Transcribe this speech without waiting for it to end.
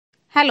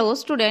Hello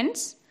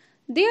students,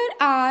 there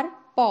are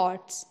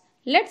pots.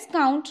 Let's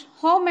count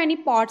how many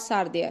pots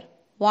are there.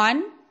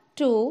 1,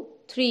 2,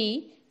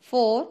 3,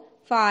 4,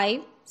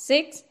 5,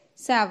 6,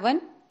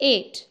 7,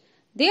 8.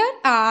 There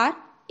are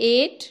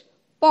 8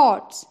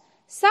 pots.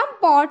 Some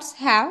pots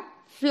have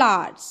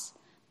flowers.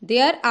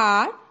 There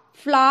are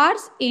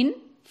flowers in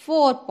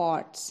 4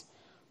 pots.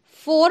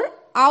 4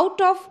 out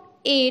of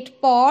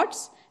 8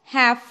 pots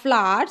have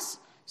flowers.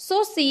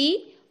 So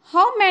see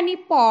how many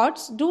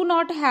pots do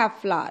not have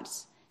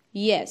flowers?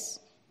 Yes,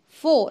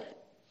 4.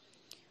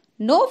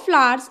 No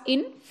flowers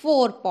in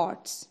 4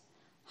 pots.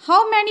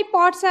 How many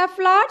pots have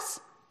flowers?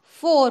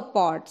 4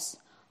 pots.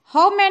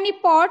 How many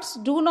pots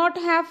do not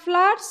have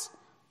flowers?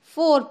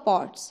 4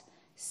 pots.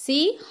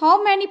 See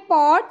how many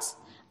pots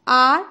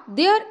are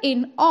there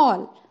in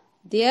all?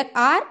 There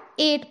are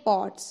 8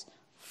 pots.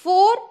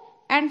 4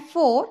 and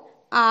 4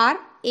 are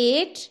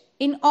 8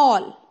 in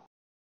all.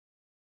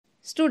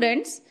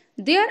 Students,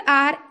 there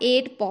are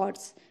 8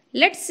 pots.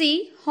 Let's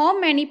see how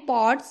many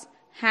pots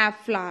have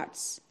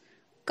flowers.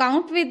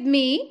 Count with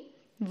me.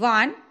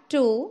 1,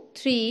 2,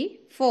 3,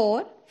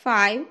 4,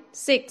 5,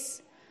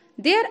 6.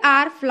 There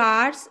are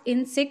flowers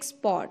in 6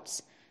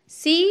 pots.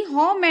 See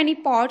how many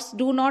pots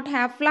do not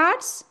have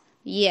flowers?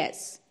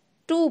 Yes,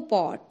 2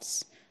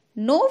 pots.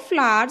 No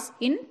flowers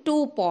in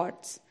 2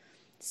 pots.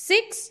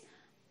 6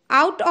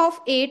 out of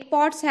 8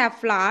 pots have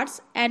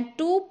flowers and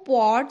 2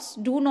 pots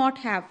do not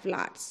have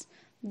flowers.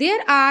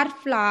 There are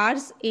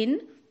flowers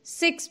in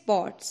 6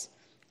 pots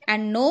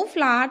and no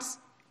flowers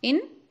in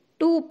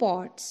 2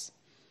 pots.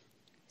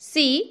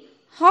 See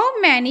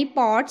how many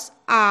pots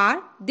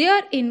are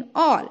there in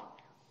all.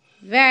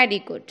 Very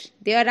good.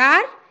 There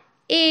are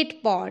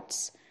 8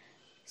 pots.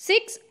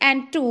 6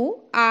 and 2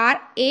 are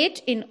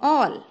 8 in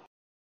all.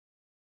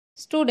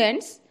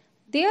 Students,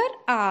 there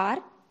are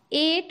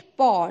 8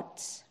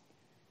 pots.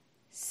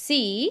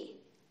 See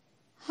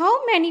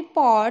how many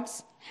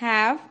pots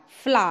have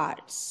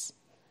flowers.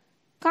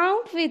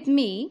 Count with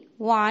me.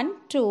 1,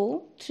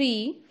 2,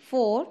 3,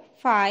 4,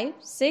 5,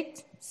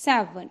 6,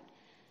 7.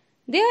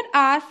 There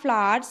are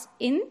flowers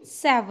in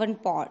 7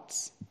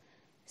 pots.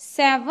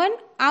 7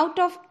 out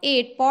of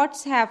 8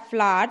 pots have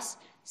flowers.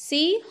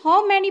 See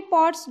how many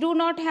pots do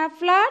not have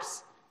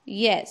flowers?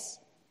 Yes,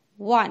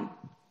 1.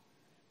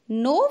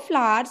 No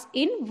flowers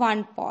in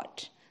 1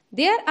 pot.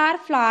 There are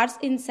flowers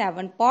in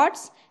 7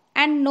 pots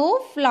and no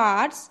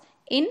flowers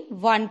in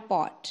 1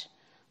 pot.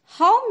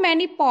 How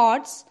many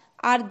pots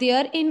are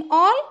there in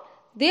all?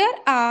 There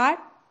are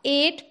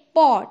 8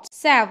 pots.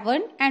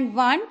 7 and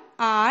 1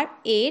 are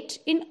 8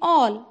 in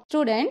all.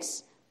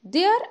 Students,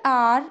 there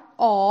are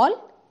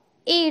all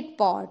 8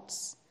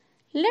 pots.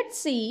 Let's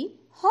see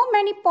how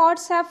many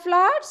pots have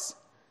flowers.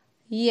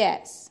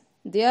 Yes,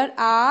 there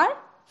are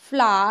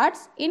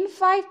flowers in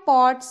 5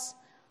 pots.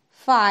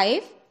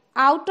 5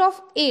 out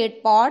of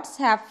 8 pots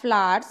have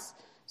flowers.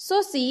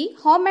 So see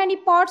how many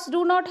pots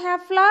do not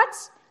have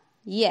flowers?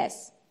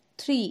 Yes,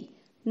 3.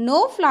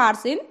 No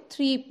flowers in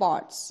 3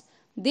 pots.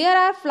 There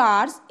are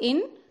flowers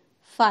in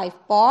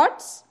 5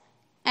 pots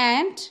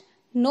and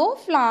no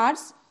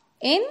flowers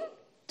in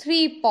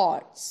 3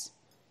 pots.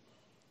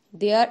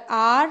 There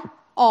are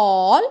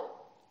all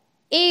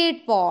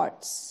 8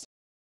 pots.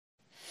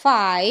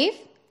 5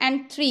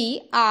 and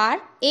 3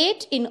 are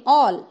 8 in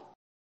all.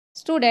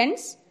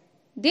 Students,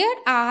 there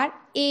are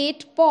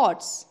 8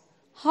 pots.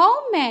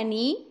 How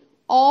many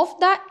of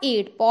the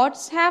 8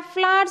 pots have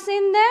flowers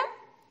in them?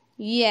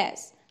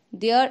 Yes,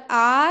 there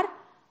are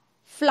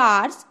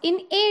flowers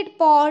in 8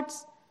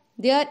 pots.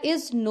 There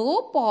is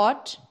no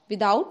pot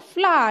without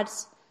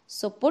flowers.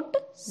 So put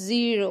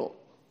 0.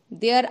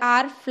 There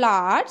are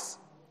flowers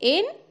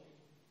in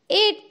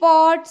 8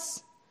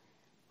 pots.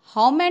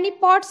 How many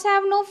pots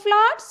have no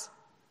flowers?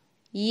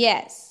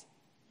 Yes,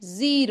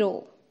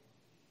 0.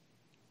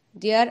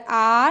 There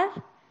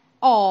are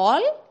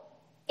all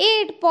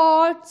 8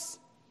 pots.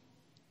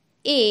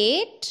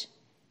 8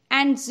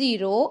 and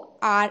 0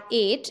 are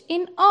 8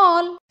 in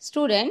all.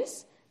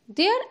 Students,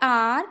 there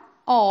are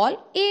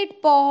all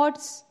 8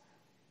 pots.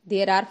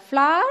 There are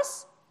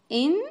flowers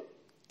in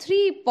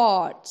 3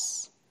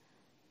 pots.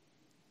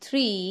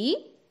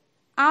 3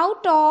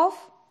 out of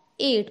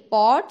 8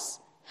 pots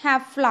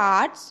have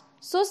flowers.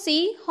 So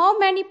see how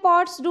many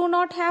pots do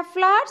not have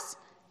flowers?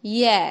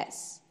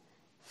 Yes,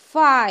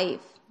 5.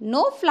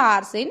 No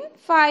flowers in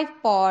 5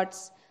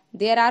 pots.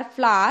 There are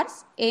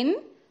flowers in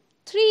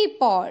 3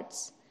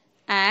 pots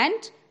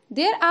and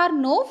there are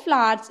no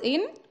flowers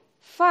in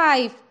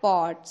 5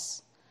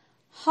 pots.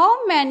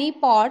 How many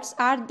pots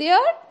are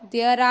there?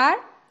 There are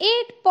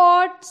 8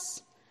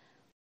 pots.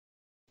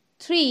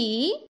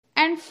 3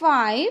 and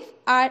 5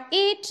 are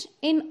 8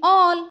 in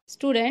all.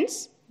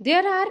 Students,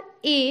 there are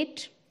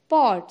 8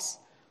 pots.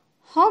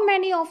 How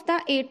many of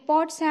the 8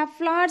 pots have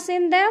flowers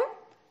in them?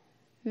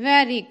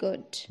 Very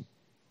good.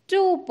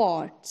 2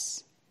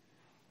 pots.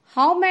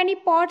 How many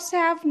pots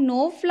have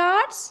no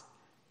flowers?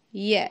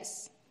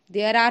 Yes,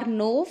 there are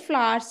no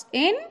flowers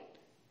in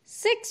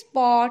 6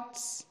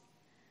 pots.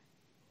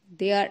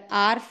 There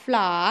are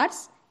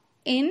flowers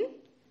in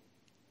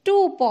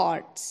 2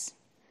 pots.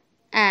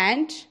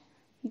 And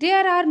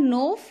there are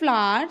no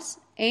flowers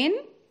in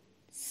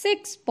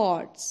 6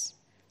 pots.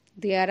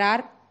 There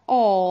are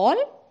all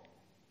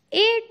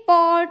 8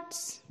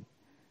 pots.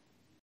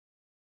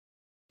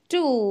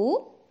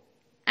 2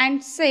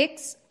 and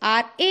 6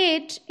 are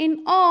 8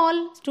 in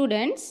all.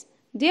 Students,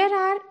 there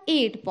are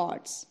 8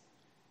 pots.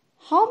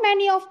 How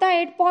many of the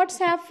 8 pots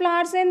have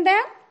flowers in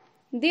them?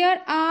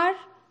 There are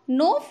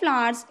no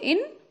flowers in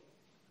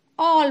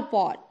all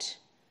pots.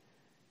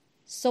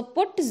 So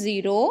put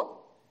 0.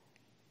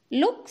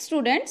 Look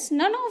students,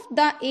 none of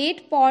the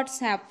 8 pots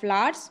have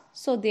flowers.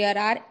 So there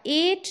are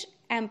 8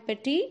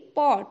 empty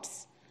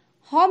pots.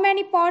 How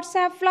many pots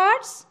have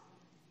flowers?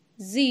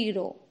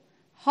 0.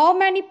 How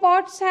many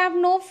pots have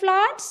no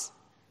flowers?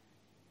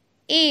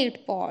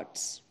 8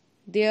 pots.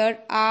 There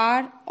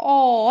are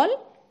all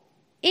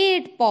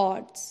 8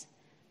 pots.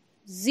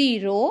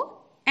 0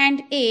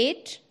 and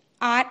 8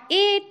 are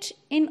 8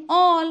 in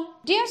all.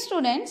 Dear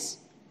students,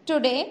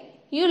 today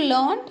you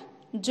learned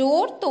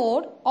Jod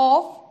Tod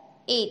of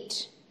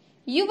 8.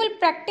 You will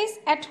practice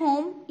at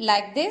home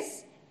like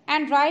this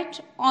and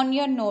write on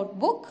your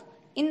notebook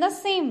in the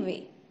same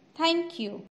way. Thank you.